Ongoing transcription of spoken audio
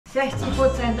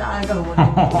60%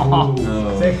 Alkohol.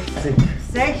 60.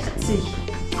 60.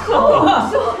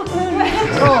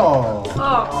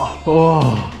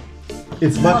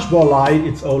 It's much more light,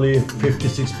 it's only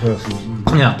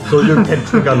 56%. Yeah, so you can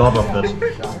drink a lot of this.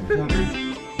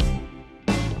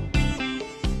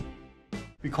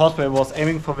 Because we was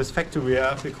aiming for this factory,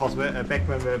 because back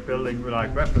when we were building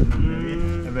like weapons,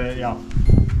 and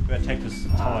we take this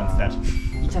tower instead.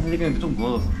 2차 세계는 좀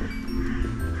무너졌어.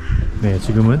 네,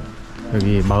 지금은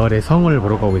여기 마을의 성을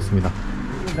보러 가고 있습니다.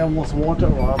 There was water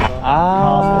around the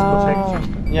아,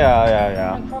 protection.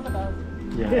 야야야.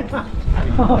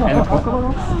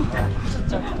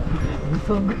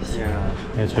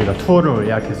 네, 저희가 투어를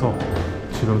예약해서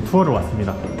지금 투어를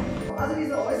왔습니다. Also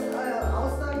diese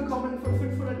Aussagen kommen von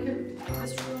 500 Kind.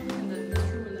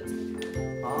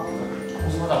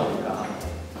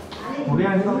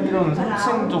 우리가 하기로는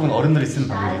 3층 쪽은 어른들이 쓰는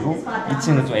방이고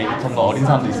 2층은 좀 애기 좀 더 어린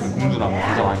사람들이 쓰는 공주랑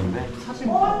보자방인데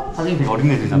사진이 되게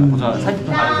어린애들이잖아. 보자 사진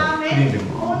좀 다르죠. 그림들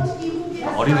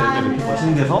어린애들 이렇게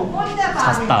멋있는 데서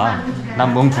잤다.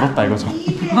 난 너무 부럽다 이거죠. 야,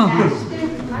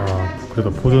 그래도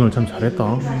보존을 참 잘했다.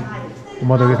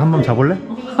 엄마도 여기서 한번 자볼래?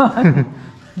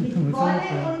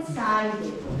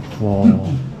 와,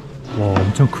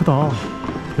 엄청 크다.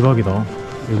 대박이다.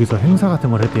 여기서 행사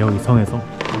같은 걸 했대요, 이 성에서.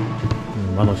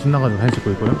 나도 신나가지고 사진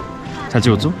찍고 있고요. 잘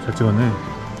찍었죠? 잘 찍었네.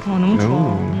 너무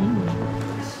좋아.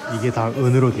 이게 다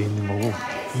은으로 돼 있는 거고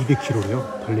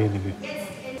 200kg래요, 달려있는 게.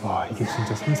 와, 이게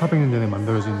진짜 300~400년 전에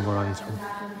만들어진 거라니 참.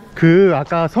 그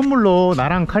아까 선물로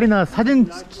나랑 카리나 사진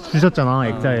주셨잖아,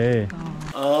 액자에.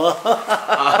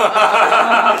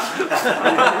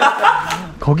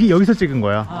 거기 여기서 찍은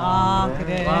거야. 아,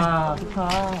 그래. 와, 좋다.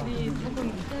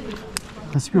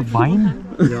 Das ist für Wein?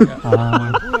 Ja.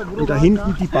 Und da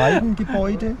hinten die beiden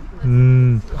Gebäude.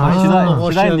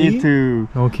 Should I need to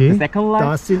Okay. the second line?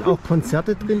 Da sind auch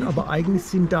Konzerte drin, aber eigentlich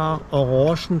sind da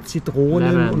Orangen,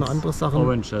 Zitronen und andere Sachen.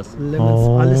 Oranges.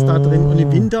 Lemons, alles da drin. Und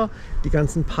im Winter die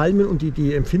ganzen Palmen und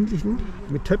die empfindlichen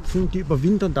mit Töpfen, die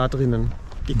überwintern da drinnen.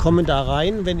 Die kommen da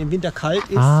rein, wenn im Winter kalt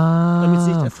ist, damit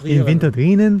sie nicht erfrieren. Im Winter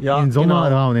drinnen, Ja, im Sommer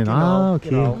genau, raus. genau, Ah, okay.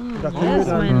 genau. Da können wir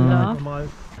dann mal.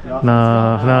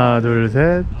 하나, 둘,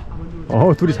 셋.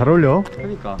 둘이 잘 어울려.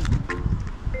 그러니까.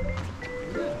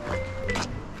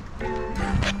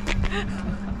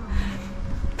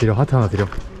 드려, 하트 하나 드려.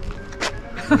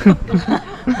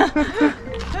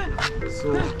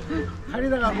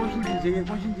 카리나가 꽃인지 저게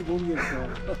꽃인지 모르겠어.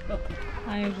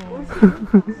 아이고.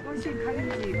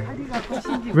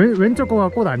 왼쪽 거가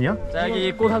꽃 아니야? 자,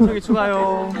 여기 꽃 한 송이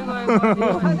추가요.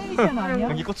 카네이션 아니야?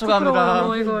 여기 꽃 추가합니다.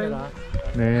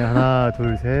 네, 하나,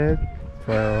 둘, 셋.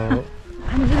 좋아요.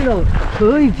 한 줄로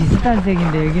거의 비슷한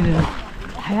색인데 여기는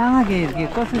다양하게 이렇게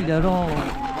꽃을 여러.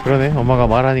 그러네, 엄마가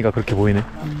말하니까 그렇게 보이네.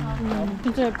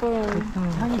 진짜 예뻐요.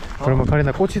 그러면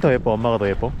카리나 꽃이 더 예뻐, 엄마가 더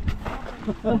예뻐?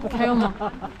 다영아.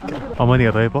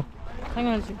 어머니가 더 예뻐?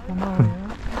 당연하지. 고마워요.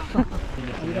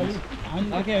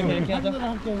 오케이, 이렇게 하자.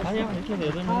 아니야, 이렇게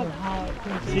내자.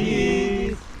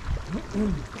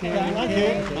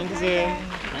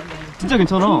 진짜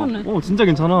괜찮아. 진짜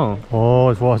괜찮아.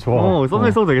 좋아, 좋아.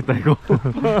 썸네일 써도 되겠다 이거.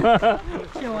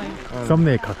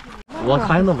 썸네일 컷. What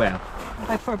kind of app?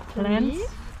 Like for plants,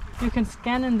 you can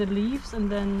scan in the leaves and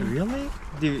then. Really?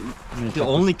 The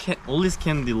only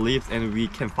scan the leaves and we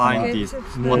can find these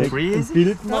what trees? Ein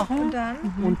Bild machen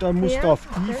und dann musst du auf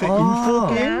die für Info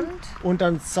gehen und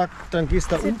dann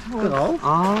gehst du da unten drauf,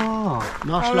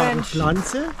 nachschlagen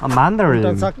Pflanze und Mandarin.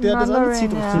 dann sagt der, das ist eine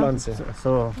Zitruspflanze.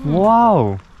 So.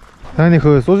 와우. 사장님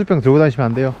그 소주병 들고 다니시면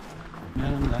안 돼요.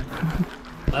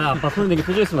 아빠 손에 이렇게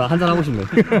펴져 있으면 한잔 하고 싶네.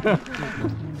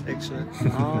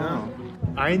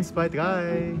 Eins, zwei,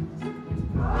 drei.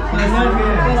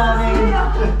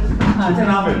 Guten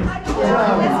Abend.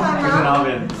 Guten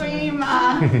Abend.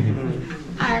 Prima.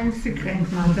 I'm secret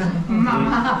mother.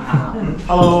 Mama.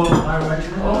 Hello.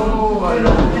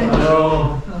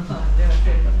 Hello.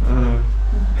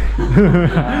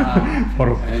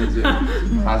 바로.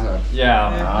 Yeah.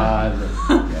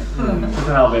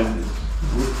 Guten Abend.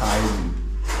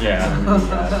 Yeah.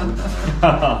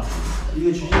 이거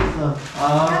주셨어.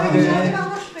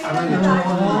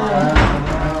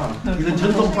 이거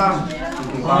전통빵.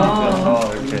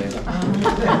 이렇게.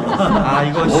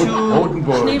 이거 슈.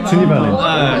 진입하네.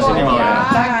 네, 신이마을.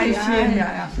 Dankeschön.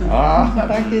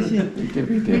 Dankeschön.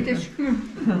 Bitte schön.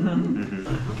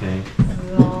 Okay.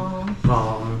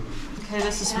 Okay,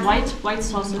 this is white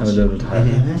sausage.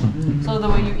 So the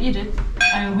way you eat it,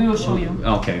 we will show you.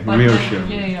 Okay, But real like, sure.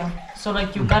 Yeah. So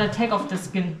like you gotta take off the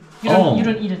skin. You Oh.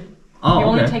 don't eat it. Oh, You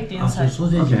only okay. take the inside.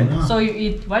 Okay. So you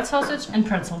eat white sausage and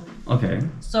pretzel. Okay.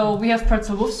 So we have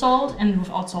pretzel with salt and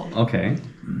without salt. Okay.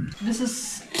 This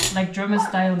is like German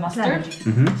style mustard.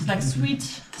 It's like sweet,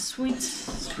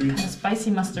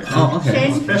 spicy mustard. Oh,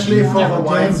 okay. Especially for the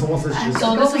white sausages.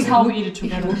 So this is how we eat it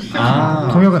together.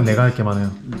 통역은 내가 할 게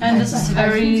많아요. And this is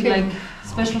very like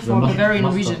special for Bavarian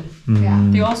region.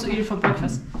 They also eat it for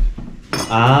breakfast.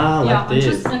 Ah, Yeah, like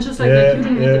this. and just like that, you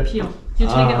don't eat the peel. You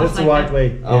take it off That's the like right that. way.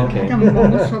 Okay.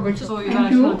 So you gotta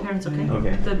tell the parents, okay?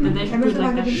 Okay. That they should do it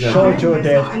like that. Show it to your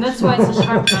dad. And that's why it's a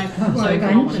sharp knife, so you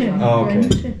can open it. Oh, okay.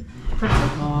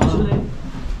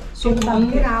 So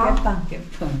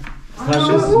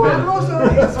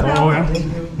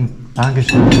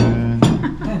Dankeschön.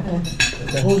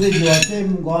 소세지와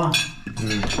잼과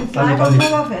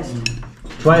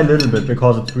Try a little bit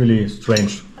because it's really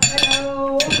strange.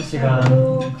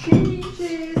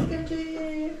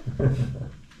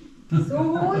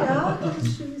 So, ja,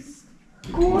 tschüss.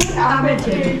 Guten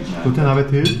Appetit. Guten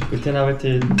Appetit. Guten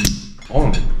Appetit.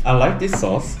 Oh, I like this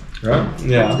sauce. Yeah?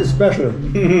 Yeah. It's special.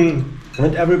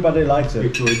 And everybody likes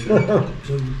it.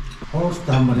 Prost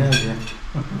한번 해야지.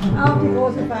 Auch die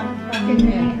große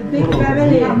Familie. Big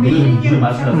family.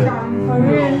 For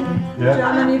real.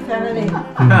 Germany family.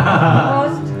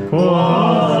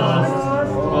 Prost.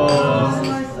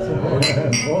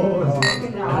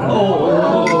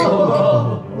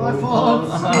 My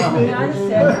fault.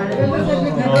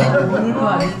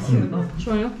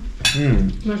 좋아요?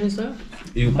 맛있어요?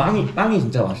 이거 빵이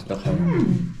진짜 맛있다.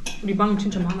 우리 빵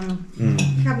진짜 많아요.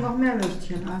 Ich habe noch mehr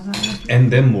Würstchen. Also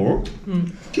And then more.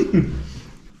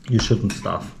 You shouldn't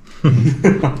starve.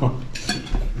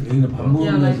 여기는 밥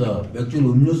먹으면서 맥주를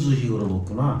음료수식으로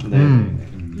먹구나.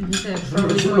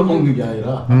 술로 먹는 게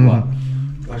아니라.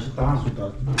 맛있다.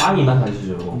 빵이 맛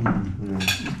다르시죠?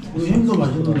 햄도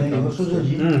맛있는데 이거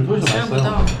소세지. 소스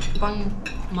맛있어요. 빵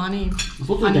많이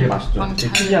소스 되게 맛있죠?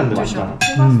 되게 특이한데 맛있잖아.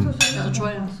 그래서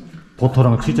좋아요.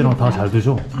 버터랑 치즈랑 다 잘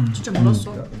드셔. 진짜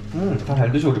몰랐어. 다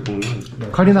잘 드셔 우리 부모님.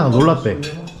 카리나가 놀랐대.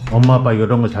 엄마 아빠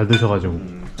이런 거 잘 드셔가지고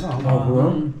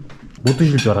그럼 못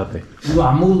드실 줄 알았대. 이거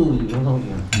안 먹어도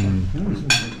영상이야.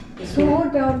 so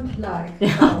don't like.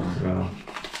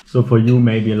 So for you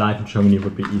maybe life in Germany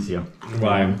would be easier.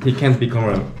 Why? He can't become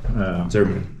a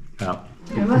German. Ja.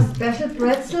 We have a special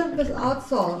pretzel without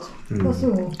salt.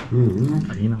 Versuch.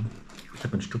 Karina, ich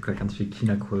habe in Stuttgart ganz viel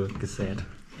Chinakohl gesät.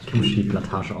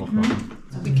 Kimchi-Plantage aufmachen.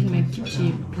 We can make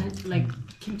kimchi, like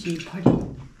kimchi party.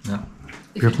 Ja.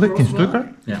 If You're it grows in well- Stuttgart?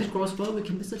 If it grows well, we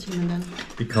can visit him and then.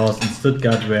 Because in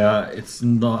Stuttgart where it's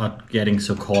not getting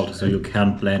so cold, so you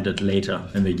can plant it later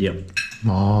in the year.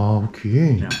 Ah,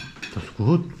 okay. Yeah. That's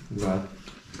good.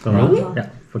 Really? Yeah,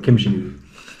 for kimchi.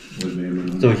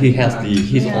 So he has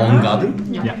his own garden?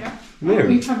 Yeah. Where?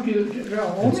 In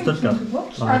Stuttgart.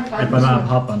 At my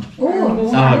apartment. Oh,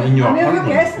 In your haben wir apartment?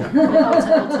 vergessen.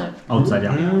 Outside,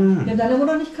 yeah. Ja, deine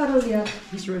Mutter nicht gratuliert.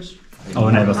 He's rich.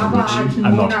 Our neighbors are rich.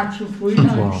 I'm not. 와,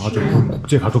 아주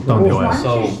국제 가족다운 대화야.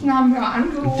 So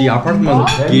the apartment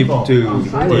give to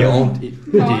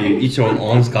each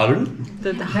own garden?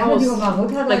 The Die house.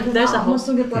 Mutter hat Like, there's a auch house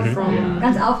so gebracht. from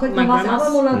Ganz aufregend, my dann war es grandma's aber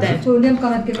nur noch dad. zu tun, die haben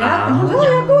gar nicht gemerkt. Und dann, oh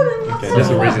ja gut, dann machst That's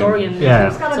the du reason. story and Yeah.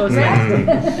 so it's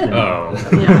like, Oh.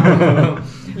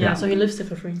 yeah, so he lives there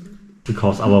for free.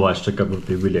 Because otherwise Stuttgart would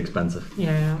be really expensive.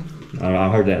 Yeah. I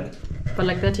heard that. But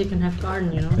like that he can have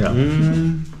garden, you know. Yeah.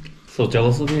 So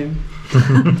jealous of him.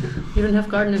 You don't have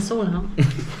garden in Seoul, huh?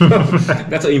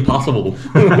 That's impossible.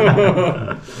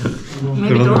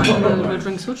 Maybe Dorian will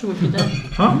drink soju with your dad.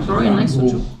 Huh? Dorian likes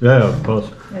soju. Yeah, of course.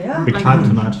 Ja, Big time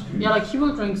tonight. Yeah, like he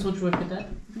will drink soju with your dad.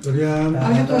 그냥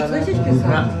aber ich hab das richtig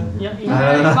gesagt. Ja, ich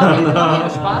mache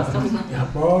Spaß.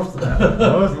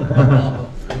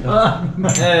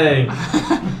 Hey.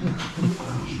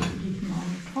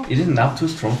 Is it not too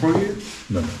strong for you?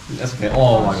 No. That's okay.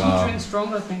 Oh my He god. drinks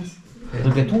stronger things.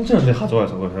 이렇게 통째로 이렇게 가져와요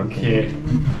저거 이렇게.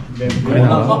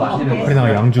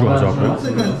 카리나가 양주로 가져왔고요.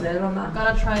 Selber machen.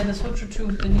 Gotta try the soju too,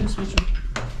 the new soju.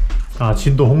 아,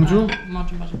 진도 홍주?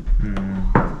 맞아.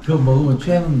 그거 먹으면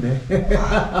취하는데.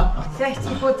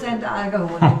 60%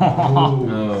 Alkohol.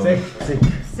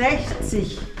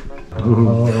 60.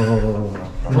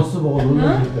 버스 보고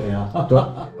놀라실 거야. Ich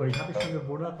habe mich schon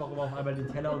gewundert, warum auf einmal die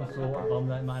Teller und so, warum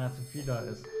da immer einer zu viel da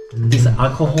ist. This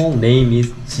alcohol name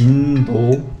is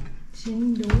진도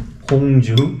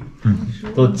홍주.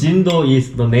 So 진도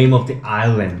is the name of the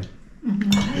island.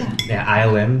 The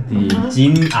island, the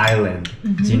Jin Island,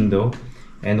 진도.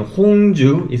 And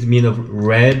홍주 is mean of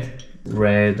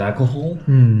red alcohol.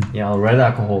 Yeah, red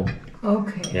alcohol.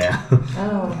 Okay. Yeah.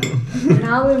 Oh.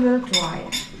 Now we will try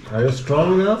it. Are you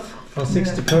strong enough for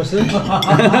 60%? Was hat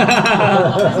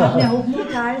der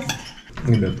Hochmut heißt?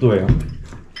 이게 몇 도예요?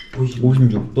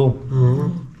 56도.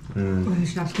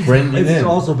 It's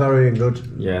also very good.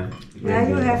 Yeah. Yeah,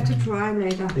 you have to try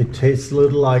later. It tastes a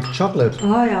little like chocolate.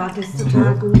 Oh ja, das ist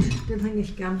total gut. Den trinke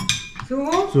ich gern. So?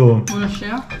 So. Wanna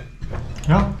share?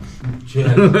 Ja.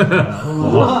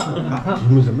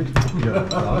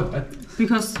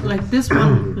 Because like this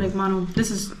one, like Manu, this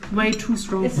is way too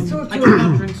strong It's for me. too- I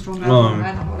cannot drink strong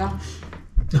alcohol. Oder?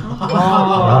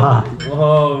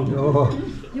 Oh.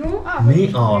 You?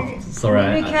 Me? Oh,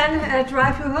 sorry. We can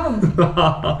drive you home.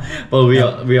 But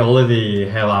we already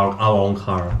have our own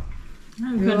car.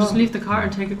 You can just leave the car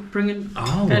and take it, bring it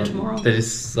back tomorrow. That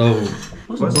is so.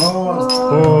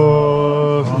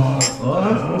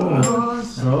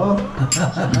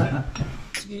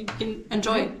 You can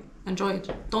enjoy it. Enjoy it.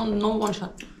 Don't no one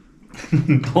shot.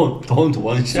 don't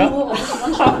one shot.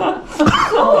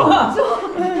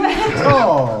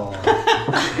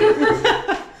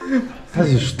 Das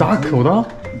ist stark, oder?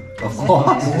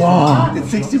 Wow.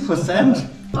 It's 60%.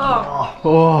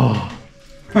 Oh.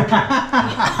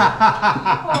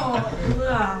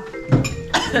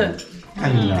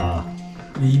 Ja.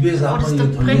 Oh, das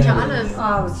brennt ja alles.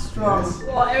 Oh, it's strong.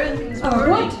 Oh, everything is Oh,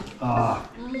 burning. gut.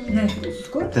 Nee,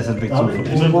 ist gut. Deshalb kriegst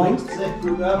du von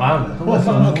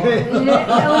Okay.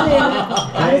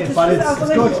 Alles But it's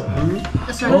good.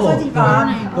 It's like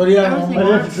burning. But yeah, Everything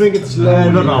I have to drink it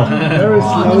slowly. Very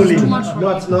slowly. too much for me. No,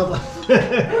 it's not.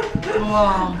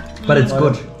 Wow. But it's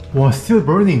good. Wow, still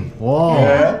burning. Wow.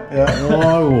 Ja.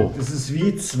 Wow. Das ist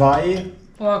wie zwei.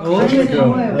 Oh,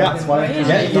 Ja, zwei.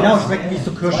 Ja, genau, schmeckt wie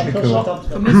so Kirschlikör.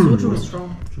 for me, soju is strong.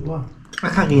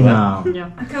 Karina. Yeah.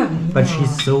 But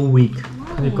she's so weak.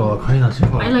 그러니까 카리나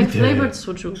제발. I like flavored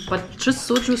soju, but just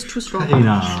soju is too strong.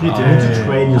 Karina. You need to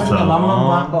train yourself.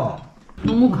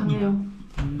 너무 강해요.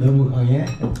 너무 강해?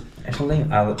 Actually,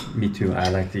 me too. I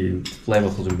like the flavor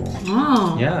of the more.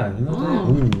 Oh. Yeah, you know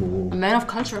that. A man of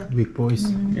culture. Big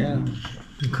boys. Yeah.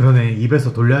 그러네.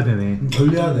 입에서 돌려야 되네.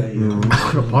 돌려야 돼.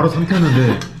 바로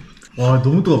삼켰는데 와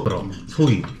너무 뜨겁더라.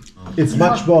 속이. It's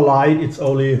much more light. It's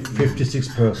only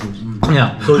 56%.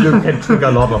 Yeah, so you can drink a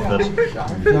lot of it.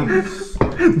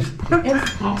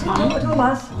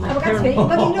 Thomas, aber ganz wenig,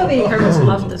 wirklich nur wenig. Parents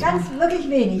love this. Ganz wirklich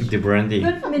wenig. The brandy.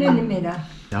 5 Millimeter.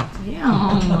 Ja,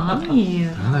 Mami.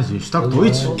 당연하지. stark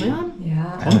Deutsch.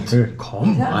 Ja.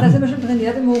 Komm. Da sind wir schon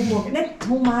trainiert im Hochburg. Nicht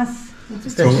Thomas. You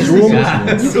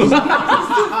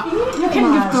can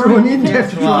even have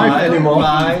to drive anymore.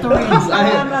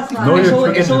 No, you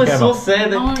drink it so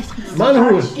sad.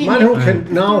 Manhu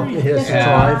can now. He has to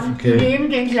drive. Okay.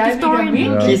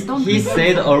 He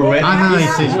said already. 하나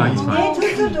있지. 많이 있어. Nee,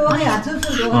 Tutsundora.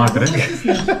 Tutsundora. 아 그래?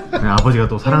 네, 아버지가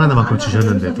또 사랑하는 만큼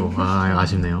주셨는데 또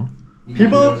아쉽네요.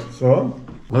 People. So.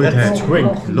 Leute,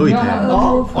 Leute.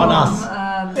 On us.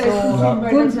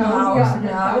 Kunsthaus.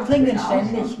 Ja, wir trinken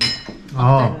ständig.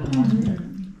 아.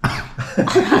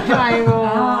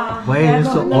 Why are you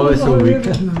so always so weak?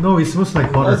 No, it smells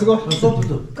like butter.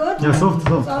 Good? Yeah, soft.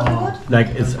 All good? Like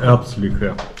it's herbs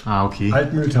liqueur. 아, okay.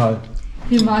 Altmühltal.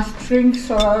 You must drink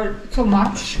so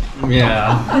much.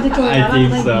 Yeah, I think so.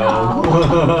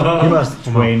 He must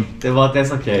train. But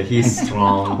that's okay. He's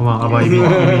strong. 고마워. aber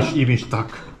입이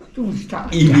stark. Du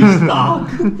stark.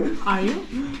 Are you?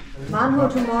 Manhu,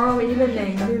 tomorrow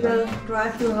evening we will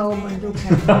drive you home and you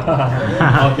can.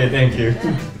 Okay, thank you.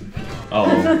 Oh,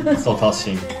 so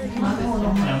touching.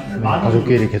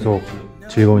 가족끼리 계속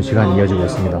즐거운 시간이 이어지고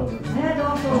있습니다.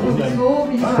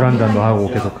 술 한잔도 하고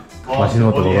계속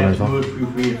맛있는 것도 먹으면서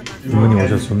이모님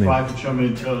오셔서 좋네요.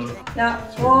 Ja,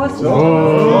 Prost.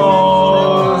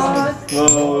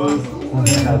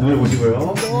 자, 눈을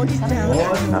보시고요.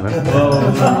 나는